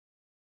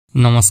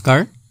নমস্কাৰ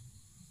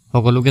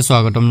সকলোকে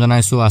স্বাগতম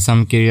জনাইছো আসাম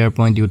কেৰিয়াৰ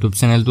পইণ্ট ইউটিউব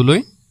চেনেলটোলৈ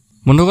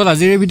বন্ধুসকল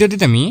আজিৰ এই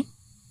ভিডিঅ'টিত আমি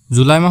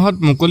জুলাই মাহত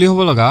মুকলি হ'ব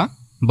লগা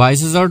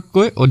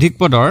 22000তকৈ অধিক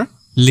পদৰ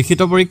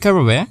লিখিত পৰীক্ষাৰ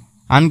বাবে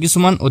আন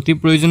কিছুমান অতি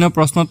প্ৰয়োজনীয়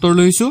প্ৰশ্নোত্তৰ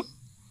লৈছো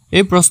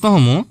এই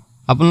প্ৰশ্নসমূহ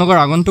আপোনালোকৰ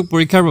আগন্তুক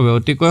পৰীক্ষাৰ বাবে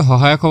অতিকৈ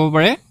সহায়ক হ'ব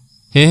পাৰে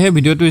হেহে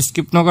ভিডিঅ'টো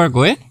স্কিপ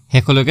নকৰাকৈ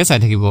হেকলৈকে চাই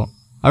থাকিব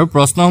আৰু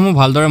প্ৰশ্নসমূহ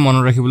ভালদৰে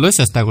মনত ৰাখিবলৈ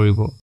চেষ্টা কৰিব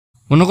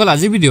বন্ধুসকল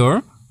আজি ভিডিঅ'ৰ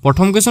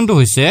প্ৰথম কোৱেশ্যনটো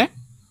হৈছে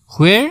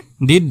Where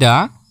did the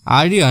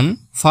Aryan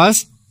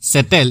first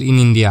settle in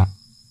India?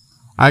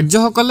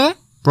 আৰ্যসকলে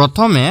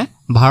প্ৰথমে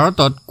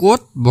ভাৰতত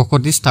কোট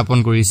বসতি স্থাপন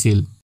কৰিছিল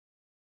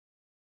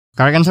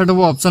কাৰেক্ট আনসাৰটো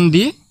হ'ব অপচন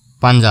ডি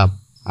পাঞ্জাব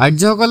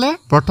আৰ্যসকলে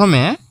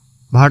প্ৰথমে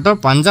ভাৰতৰ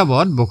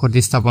পাঞ্জাবত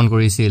বসতি স্থাপন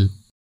কৰিছিল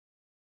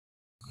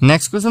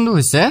নেক্সট কোৱেশ্যনটো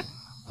হৈছে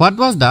What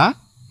was the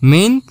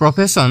main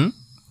profession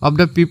of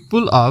the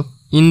people of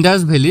Indus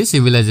Valley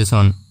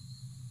civilization?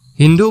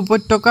 Hindu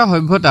উপত্যকা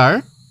সভ্যতাৰ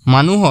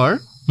মানুহৰ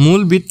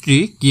মূল বৃত্তি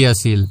কি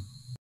আছিল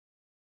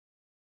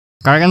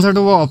কাৰেক্ট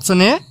আনসাৰটো হ'ব অপচন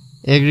এ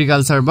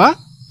এগ্ৰিকালচাৰ বা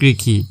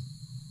কৃষি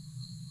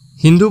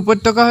হিন্দু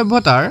উপত্যকা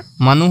সভ্যতাৰ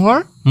মানুহৰ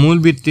মূল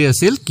বৃত্তি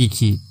আছিল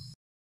কৃষি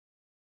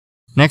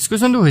নেক্সট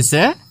কোৱেশ্যনটো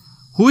হৈছে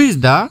Who is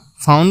the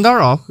founder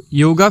of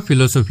yoga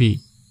philosophy?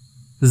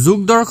 যোগ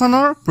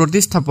দৰ্শনৰ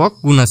প্ৰতিষ্ঠাপক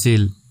কোন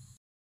আছিল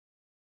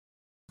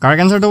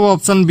কাৰেক্ট আনসাৰটো হ'ব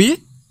অপচন বি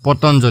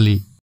পতঞ্জলি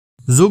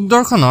যোগ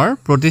দৰ্শনৰ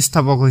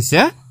প্ৰতিষ্ঠাপক হৈছে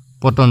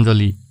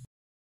পতঞ্জলি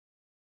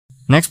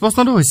নেক্সট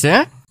প্ৰশ্নটো হৈছে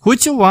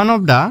Which one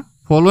of the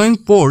following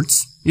ports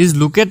is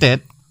located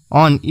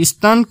on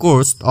eastern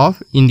coast of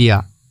India?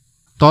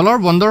 তলৰ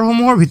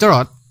বন্দৰসমূহৰ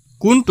ভিতৰত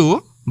কোনটো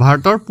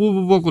ভাৰতৰ পূব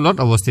উপকূলত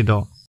অৱস্থিত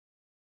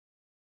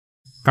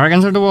কাৰেক্ট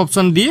আনসাৰটো হ'ব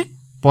অপচন ডি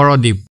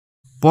পৰদ্বীপ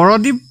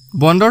পৰদ্বীপ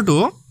বন্দৰটো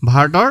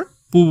ভাৰতৰ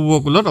পূব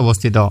উপকূলত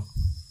অৱস্থিত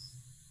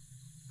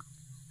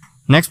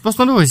নেক্সট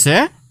প্ৰশ্নটো হৈছে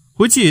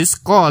Which is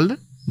called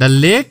the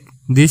Lake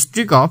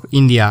District of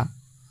India?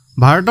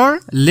 ভাৰতৰ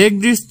লেক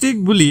ডিস্ট্ৰিক্ট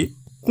বুলি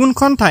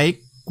কোনখন ঠাইক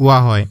কোৱা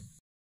হয়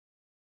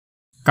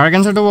কাৰেক্ট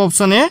আনসাৰটো হ'ব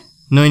অপচন এ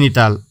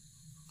নৈনিতাল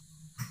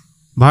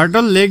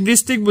ভাৰতৰ লেক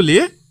ডিস্ট্ৰিক্ট বুলি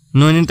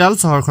নৈনিতাল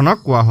চহৰখনক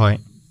কোৱা হয়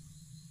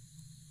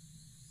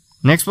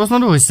নেক্সট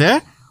প্ৰশ্নটো হৈছে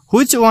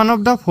Which one of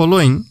the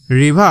following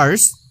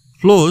rivers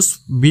flows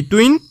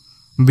between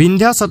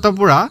Vindhya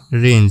Satpura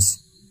range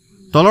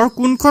তলৰ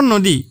কোনখন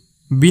নদী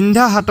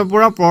বিন্ধ্যা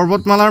হাতপুৰা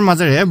পৰ্বতমালাৰ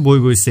মাজেৰে বৈ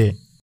গৈছে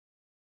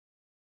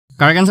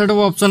কাৰেক্ট আনসাৰটো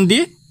হ'ব অপচন ডি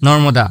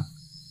নৰ্মদা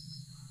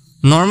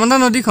নৰ্মদা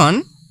নদীখন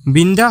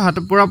বিন্ধ্যা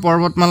হাতপুৰা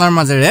পৰ্বতমালাৰ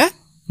মাজেৰে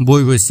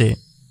বৈ গৈছে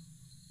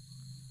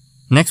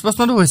নেক্সট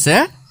প্ৰশ্নটো হৈছে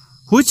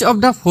Which of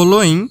the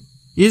following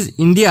is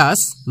India's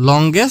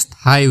longest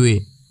highway?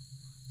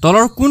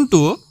 তলৰ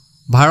কোনটো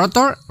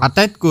ভাৰতৰ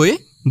আটাইতকৈ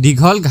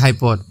দীঘল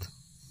ঘাইপথ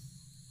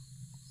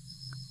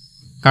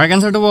কাৰেক্ট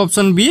আনসাৰটো হ'ব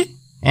অপচন বি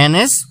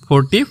NH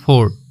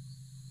 44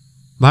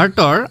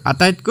 ভাৰতৰ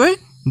আটাইতকৈ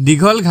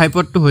দীঘল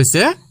ঘাইপথটো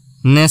হৈছে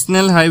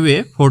নেশ্যনেল হাইৱে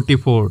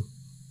 44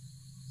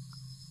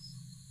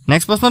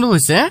 নেক্সট প্ৰশ্নটো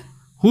হৈছে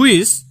Who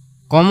is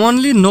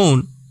commonly known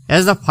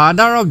as the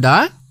father of the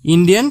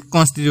Indian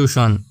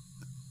Constitution?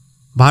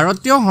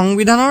 ভাৰতীয়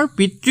সংবিধানৰ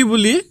পিতৃ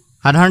বুলি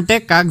সাধাৰণতে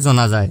কাক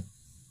জনা যায়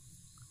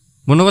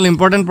বন্ধুসকল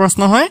ইম্পৰ্টেণ্ট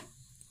প্ৰশ্ন হয়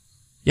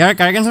ইয়াৰ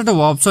কাৰেক্ট আনসাৰটো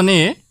হ'ব অপচন এ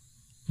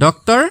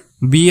ডক্টৰ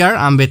BR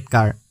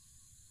আম্বেদকাৰ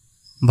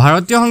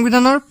ভাৰতীয়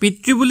সংবিধানৰ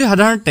পিতৃ বুলি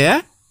সাধাৰণতে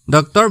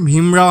ডক্টৰ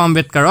ভীমৰাও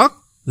আম্বেদকাৰক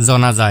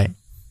জনা যায়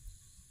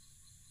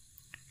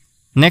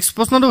নেক্সট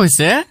প্ৰশ্নটো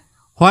হৈছে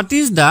What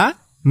is the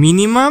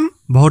minimum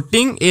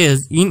voting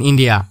age in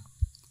India?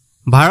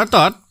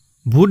 ভাৰতত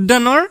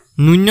ভোটদানৰ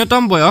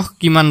ন্যূনতম বয়স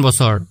কিমান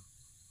বছৰ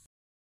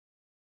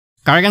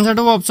কাৰেক্ট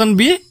আনসাৰটো হ'ব অপচন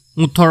বি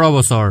 18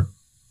 বছৰ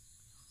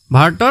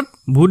ভাৰতত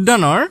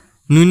ভোটদানৰ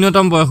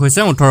ন্যূনতম বয়স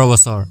হৈছে 18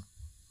 বছৰ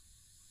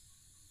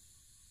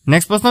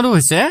নেক্সট প্ৰশ্নটো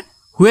হৈছে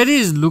Where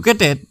is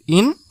located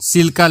in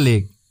Silka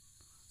Lake?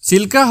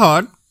 চিল্কা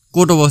হ্ৰদ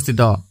ক'ত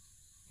অৱস্থিত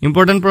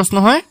ইম্পৰ্টেণ্ট প্ৰশ্ন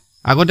হয়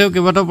আগতেও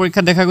কেইবাটাও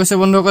পৰীক্ষাত দেখা গৈছে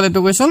বন্ধুসকল এইটো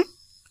কুৱেশ্যন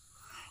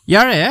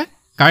ইয়াৰে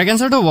কাৰেক্ট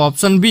আনসাৰটো হ'ব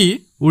অপচন বি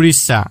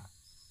উৰিষ্যা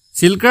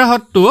চিল্কা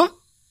হ্ৰদটো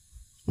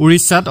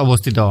উৰিষ্যাত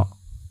অৱস্থিত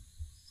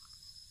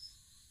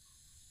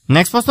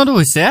নেক্সট প্ৰশ্নটো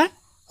হৈছে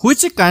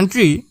Which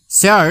country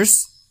shares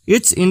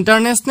its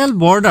international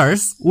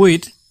borders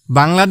with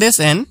Bangladesh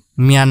and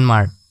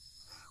Myanmar?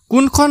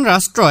 কোনখন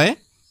ৰাষ্ট্ৰই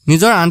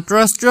নিজৰ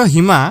আন্তঃৰাষ্ট্ৰীয়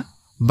সীমা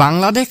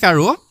বাংলাদেশ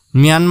আৰু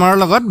ম্যানমাৰৰ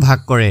লগত ভাগ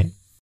কৰে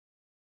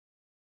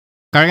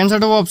কাৰেক্ট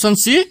আনসাৰটো হ'ব অপচন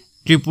সি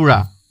ত্ৰিপুৰা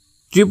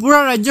ত্ৰিপুৰা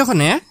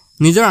ৰাজ্যখনে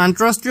নিজৰ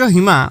আন্তঃৰাষ্ট্ৰীয়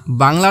সীমা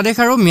বাংলাদেশ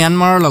আৰু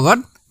ম্যানমাৰৰ লগত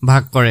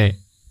ভাগ কৰে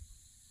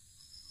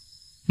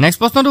নেক্সট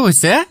প্ৰশ্নটো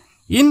হৈছে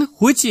In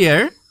which year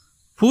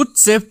Food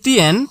Safety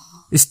and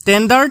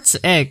Standards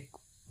Act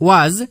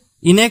was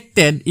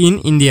enacted in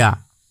India?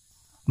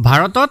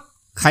 ভাৰতত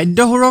খাদ্য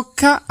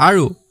সুৰক্ষা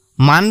আৰু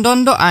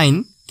মানদণ্ড আইন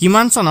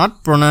কিমান চনত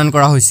প্ৰণয়ন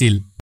কৰা হৈছিল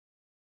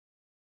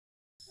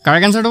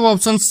কাৰেক্ট আনসাৰটো হ'ব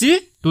অপচন সি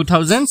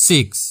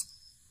 2006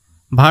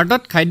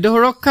 ভাৰতত খাদ্য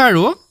সুৰক্ষা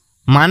আৰু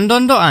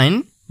মানদণ্ড আইন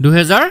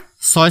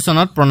 2006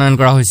 চনত প্ৰণয়ন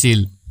কৰা হৈছিল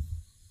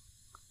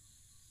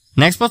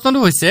নেক্সট প্ৰশ্নটো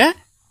হৈছে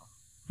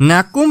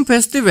Nakum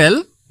Festival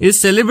is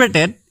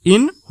celebrated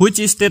in which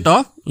state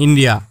of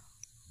India?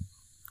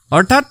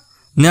 অৰ্থাৎ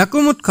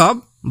ন্যাকুম উৎসৱ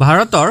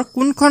ভাৰতৰ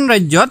কোনখন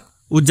ৰাজ্যত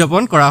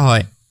উদযাপন কৰা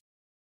হয়?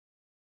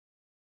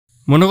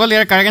 মনোগল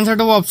ইয়াৰ কাৰেক্ট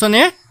আনসাৰটো হ'ব অপচন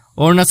এ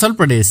অৰুণাচল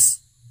প্ৰদেশ।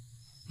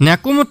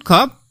 ন্যাকুম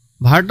উৎসৱ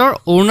ভাৰতৰ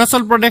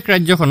অৰুণাচল প্ৰদেশ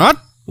ৰাজ্যখনত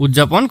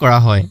উদযাপন কৰা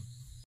হয়।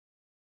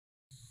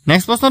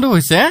 নেক্সট প্ৰশ্নটো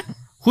হৈছে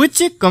which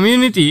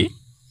community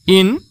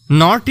in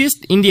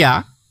northeast India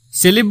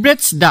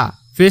celebrates the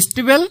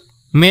festival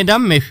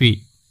Madam Mefi?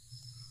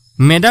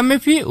 Madam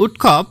Mefi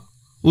উৎসৱ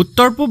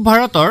উত্তৰ পূব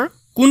ভাৰতৰ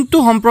কোনটো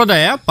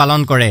সম্প্ৰদায়ে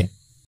পালন কৰে?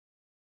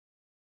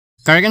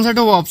 কাৰেক্ট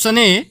আনসাৰটো হ'ব অপচন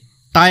এ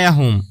টাই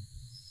আহোম।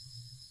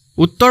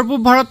 উত্তৰ পূব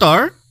ভাৰতৰ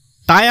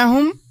টাই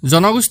আহোম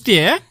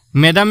জনগোষ্ঠীয়ে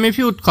মেডাম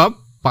মেফি উৎসৱ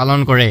পালন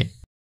কৰে।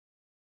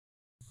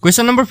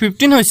 কুৱেশ্যন নম্বৰ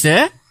 15 হৈছে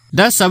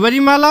the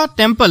Sabarimala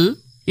temple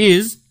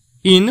is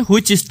in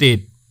which state?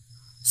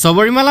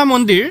 Sabarimala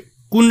মন্দিৰ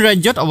কোন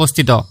ৰাজ্যত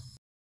অৱস্থিত?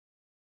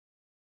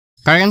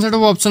 কাৰেক্ট আনসাৰটো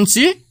হ'ব অপচন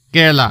চি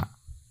কেৰালা।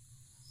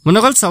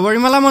 মনোগল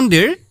সবৰিমালা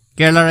মন্দিৰ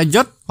কেৰালা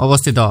ৰাজ্যত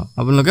অৱস্থিত,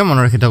 আপোনালোকে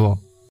মনত ৰাখি থব।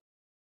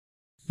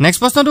 নেক্সট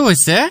প্ৰশ্নটো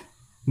হৈছে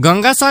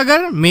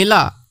গংগাসাগৰ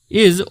মেলা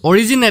is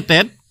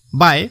originated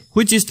by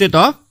which state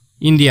of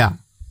India?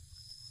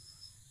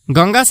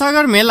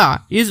 Gangasagar Mela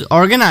is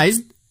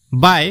organised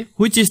by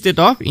which state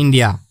of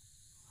India?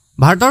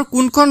 ভাৰতৰ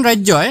কোনখন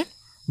ৰাজ্যই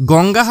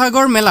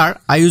গংগাসাগৰ মেলাৰ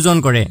আয়োজন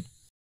কৰে?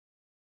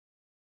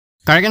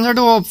 কাৰেক্ট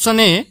আনসাৰটো হ'ব অপচন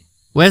এ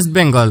ৱেষ্ট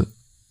বেংগল।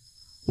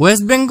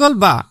 ৱেষ্ট বেংগল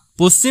বা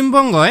পশ্চিম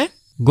বংগই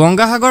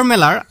গংগাসাগৰ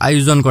মেলাৰ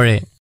আয়োজন কৰে।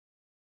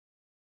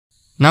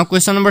 নাও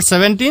question number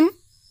 17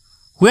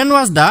 when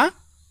was the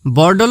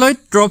Bordoloi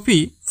trophy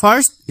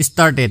first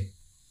started?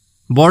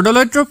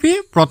 Bordoloi trophy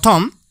প্ৰথম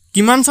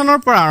কিমান চনৰ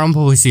পৰা আৰম্ভ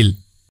হৈছিল?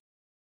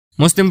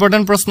 মোষ্ট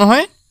ইম্পৰ্টেণ্ট প্ৰশ্ন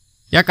হয়।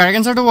 ইয়াৰ কাৰেক্ট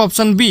আনসাৰটো হ'ব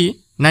অপচন বি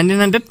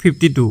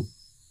 1952।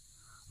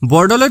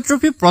 বৰদলৈ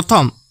ট্ৰফি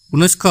প্ৰথম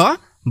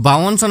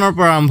 1952 চনৰ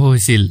পৰা আৰম্ভ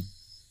হৈছিল।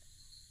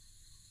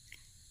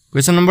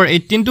 কুৱেশ্যন নম্বৰ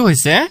 18 টো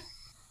হৈছে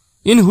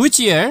in which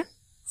year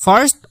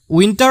first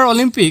winter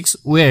Olympics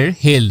ৱেৰ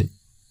held?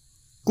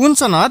 কোন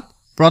চনত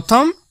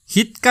প্ৰথম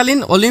শীতকালীন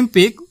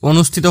অলিম্পিক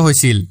অনুষ্ঠিত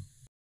হৈছিল?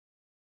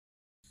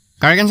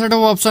 কাৰেক্ট আনসাৰটো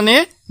হ'ব অপচন এ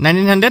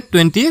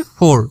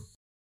 1924।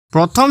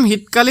 প্ৰথম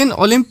শীতকালীন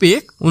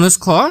অলিম্পিক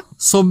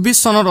 1924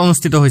 চনত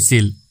অনুষ্ঠিত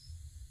হৈছিল।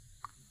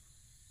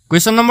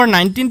 কুৱেশ্যন নম্বৰ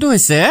 19 টো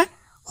হৈছে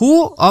হু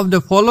of the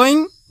following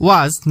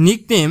was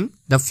nickname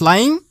the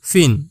flying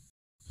ফিন?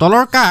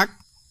 তলৰ কাক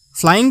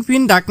ফ্লাইং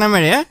ফিন ডাক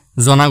নামেৰে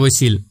জনা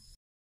গৈছিল?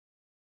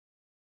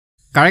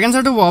 কাৰেক্ট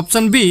আনসাৰটো হ'ব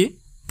অপচন বি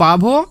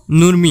পাভো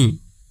নুৰ্মি।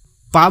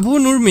 পাভো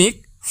নুৰ্মিক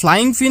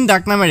ফ্লাইং ফিন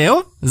ডাক নামেৰেও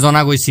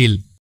জনা গৈছিল।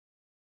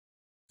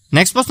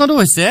 নেক্সট প্ৰশ্নটো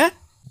হৈছে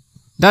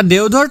the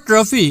Deodhar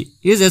trophy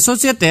is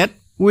associated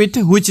with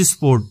which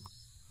sport?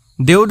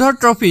 Deodhar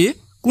trophy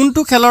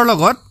কোনটো খেলৰ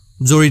লগত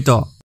জড়িত?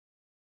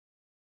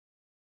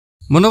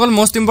 মনোগল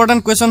মোষ্ট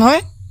ইম্পৰ্টেণ্ট কুৱেশ্যন হয়।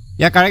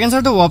 ইয়াৰ কাৰেক্ট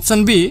আনসাৰটো হ'ব option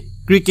B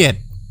cricket.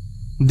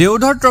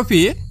 Deodhar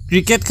trophy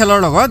cricket খেলৰ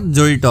লগত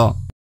জড়িত।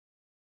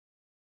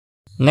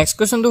 নেক্সট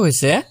কুৱেশ্যনটো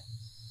হৈছে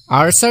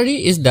archery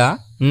is the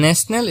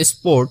national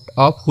sport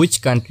of which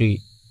country?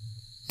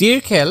 তীৰ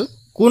খেল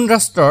কোন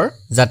ৰাষ্ট্ৰৰ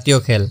জাতীয়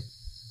খেল?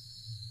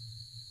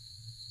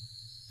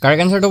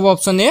 কাৰেক্ট আনসাৰটো হ'ব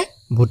অপচন এ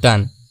ভূটান।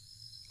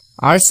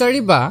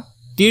 আৰ্চাৰী বা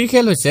তীৰ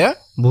খেল হৈছে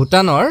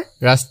ভূটানৰ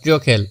ৰাষ্ট্ৰীয়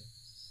খেল।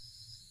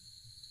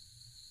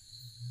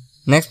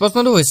 নেক্সট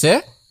প্ৰশ্নটো হৈছে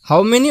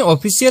হাউ many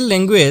official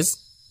language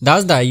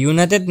does the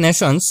United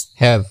nations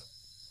have?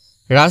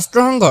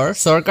 ৰাষ্ট্ৰসংঘৰ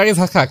চৰকাৰী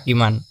ভাষা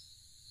কিমান?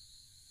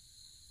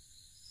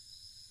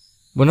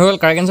 বন্ধুসকল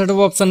কাৰেক্ট আনসাৰটো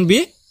হ'ব অপচন বি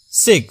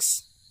 6।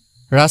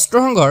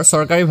 ৰাষ্ট্ৰসংঘৰ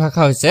চৰকাৰী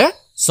ভাষা হৈছে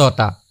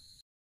 6টা।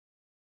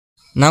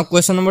 নাও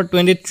question number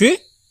 23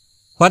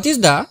 what is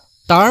the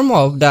term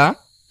of the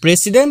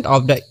president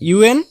of the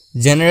UN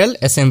general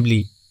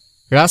assembly?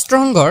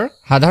 ৰাষ্ট্ৰসংঘৰ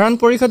সাধাৰণ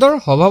পৰিষদৰ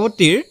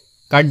সভাপতিৰ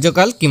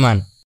কাৰ্যকাল কিমান?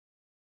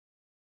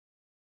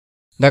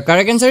 The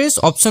correct answer is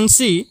option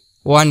C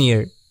 1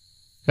 year।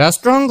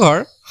 ৰাষ্ট্ৰসংঘৰ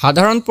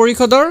সাধাৰণ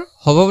পৰিষদৰ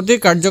সভাপতিৰ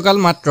কাৰ্যকাল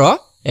মাত্ৰ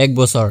 1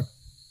 বছৰ।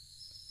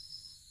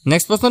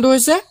 নেক্সট প্ৰশ্নটো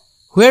হৈছে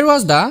where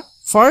was the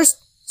first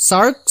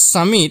SAARC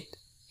summit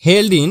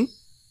held in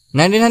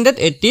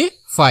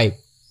 1985?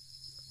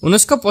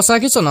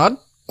 1985 চনত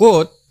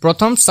ক'ত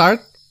প্ৰথম সাৰ্ক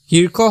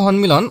শীৰ্ষ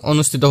সন্মিলন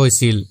অনুষ্ঠিত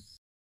হৈছিল?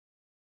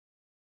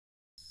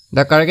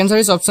 The correct answer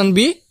is option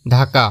B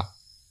Dhaka.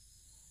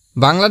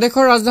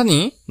 বাংলাদেশৰ ৰাজধানী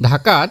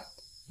ঢাকাত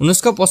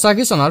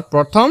 1985 চনত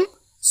প্ৰথম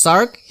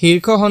সাৰ্ক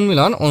শীৰ্ষ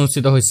সন্মিলন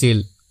অনুষ্ঠিত হৈছিল।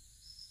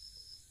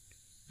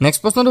 নেক্সট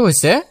প্ৰশ্নটো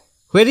হৈছে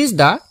where is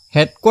the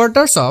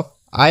headquarters of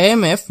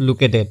IMF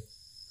located?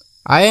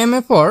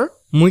 IMFৰ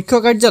মুখ্য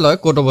কাৰ্যালয়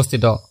ক'ত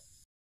অৱস্থিত?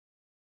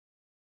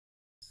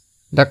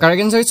 The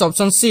correct answer is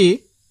option C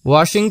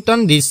Washington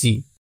DC।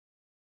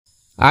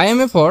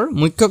 IMFৰ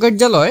মুখ্য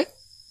কাৰ্যালয়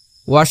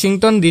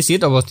ৱাশ্বিংটন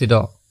DCত অৱস্থিত।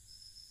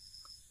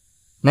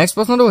 নেক্সট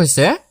প্ৰশ্নটো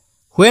হৈছে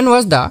when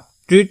was the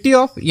Treaty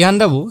of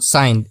Yandabu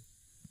signed?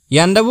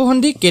 Yandabo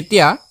সন্ধি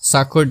কেতিয়া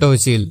স্বাক্ষৰিত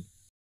হৈছিল?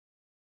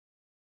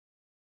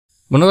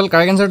 বন্ধুসকল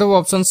কাৰেক্ট আনসাৰটো হ'ব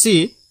অপচন চি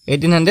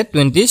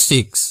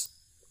 1826।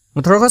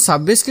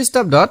 1826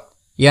 খ্ৰীষ্টাব্দত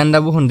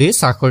ইয়াণ্ডাবু সন্ধি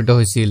স্বাক্ষৰিত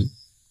হৈছিল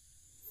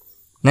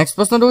নেক্সট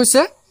প্ৰশ্নটো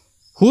হৈছে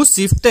হু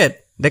shifted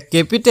the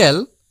capital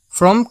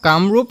from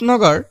Kamrup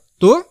Nagar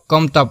two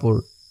Kamatapur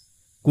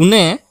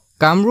কোনে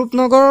কামৰূপ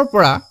নগৰৰ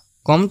পৰা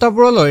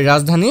কমতাপুৰলৈ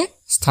ৰাজধানী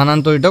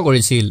স্থানান্তৰিত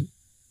কৰিছিল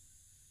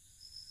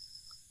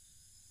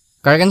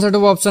কাৰেক্ট আনসাৰটো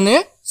অপচন এ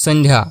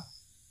সন্ধ্যা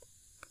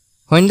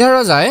সন্ধ্যা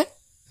ৰজাই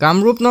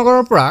কামৰূপ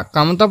নগৰৰ পৰা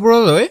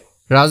কমতাপুৰলৈ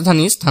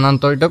ৰাজধানী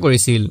স্থানান্তৰিত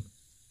কৰিছিল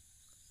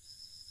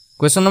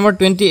কোৱেশ্চন নম্বৰ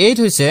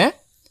 28 হৈছে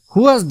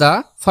who was the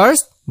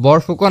first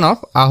Borphukan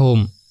of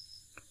Ahom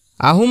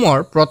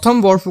আহোমৰ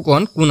প্ৰথম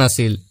বৰফুকন কোন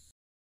আছিল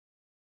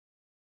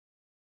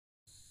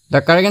দা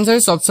correct answer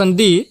is option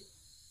D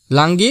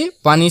লাংগি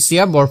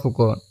পানিছিয়া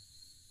Borphukan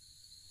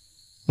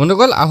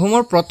বন্ধুসকল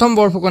আহোমৰ প্ৰথম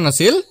বৰফুকন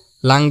আছিল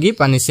লাংগি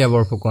পানিছিয়া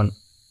বৰফুকন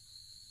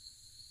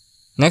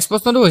নেক্সট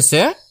প্ৰশ্নটো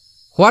হৈছে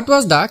what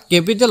was the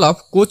capital of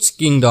Koch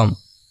kingdom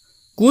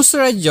Koch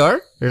ৰাজ্যৰ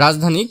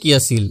ৰাজধানী কি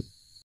আছিল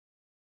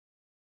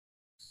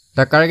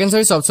দা কাৰেক্ট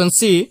আনসাৰ ইজ অপচন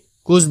সি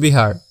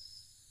কোচবিহাৰ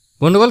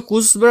বন্ধুসকল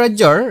কোচ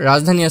ৰাজ্যৰ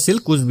ৰাজধানী আছিল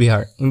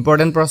কোচবিহাৰ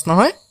ইম্পৰ্টেন্ট প্ৰশ্ন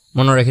হয়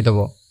মনত ৰাখি থব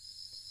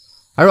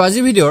আৰু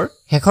আজি ভিডিঅ'ৰ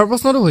শেষৰ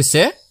প্ৰশ্নটো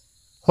হৈছে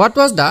what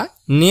was the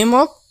name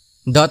of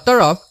daughter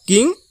of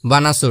king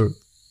বানাসুৰ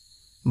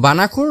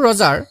বানাসুৰ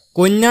ৰজাৰ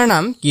কন্যাৰ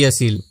নাম কি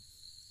আছিল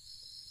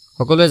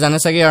সকলোৱে জানে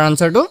চাগে ইয়াৰ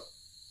আনসাৰটো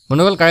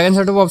বন্ধুসকল কাৰেক্ট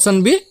আনসাৰটো অপচন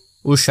বি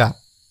উষা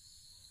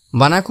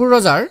বানাসুৰ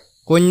ৰজাৰ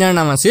কন্যাৰ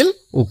নাম আছিল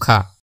উষা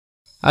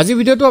আজি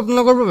ভিডিঅ'টো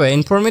আপোনালোকৰ বাবে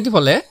ইনফৰমেটিভ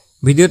হলে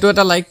ভিডিঅ'টো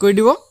এটা লাইক কৰি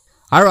দিব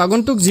আৰু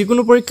আগন্তুক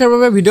যিকোনো পৰীক্ষাৰ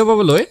বাবে ভিডিঅ'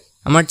 পাবলৈ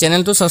আমাৰ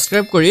চেনেলটো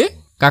সাবস্ক্ৰাইব কৰি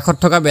কাষত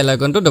থকা বেল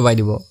আইকনটো দবাই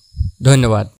দিব ধন্যবাদ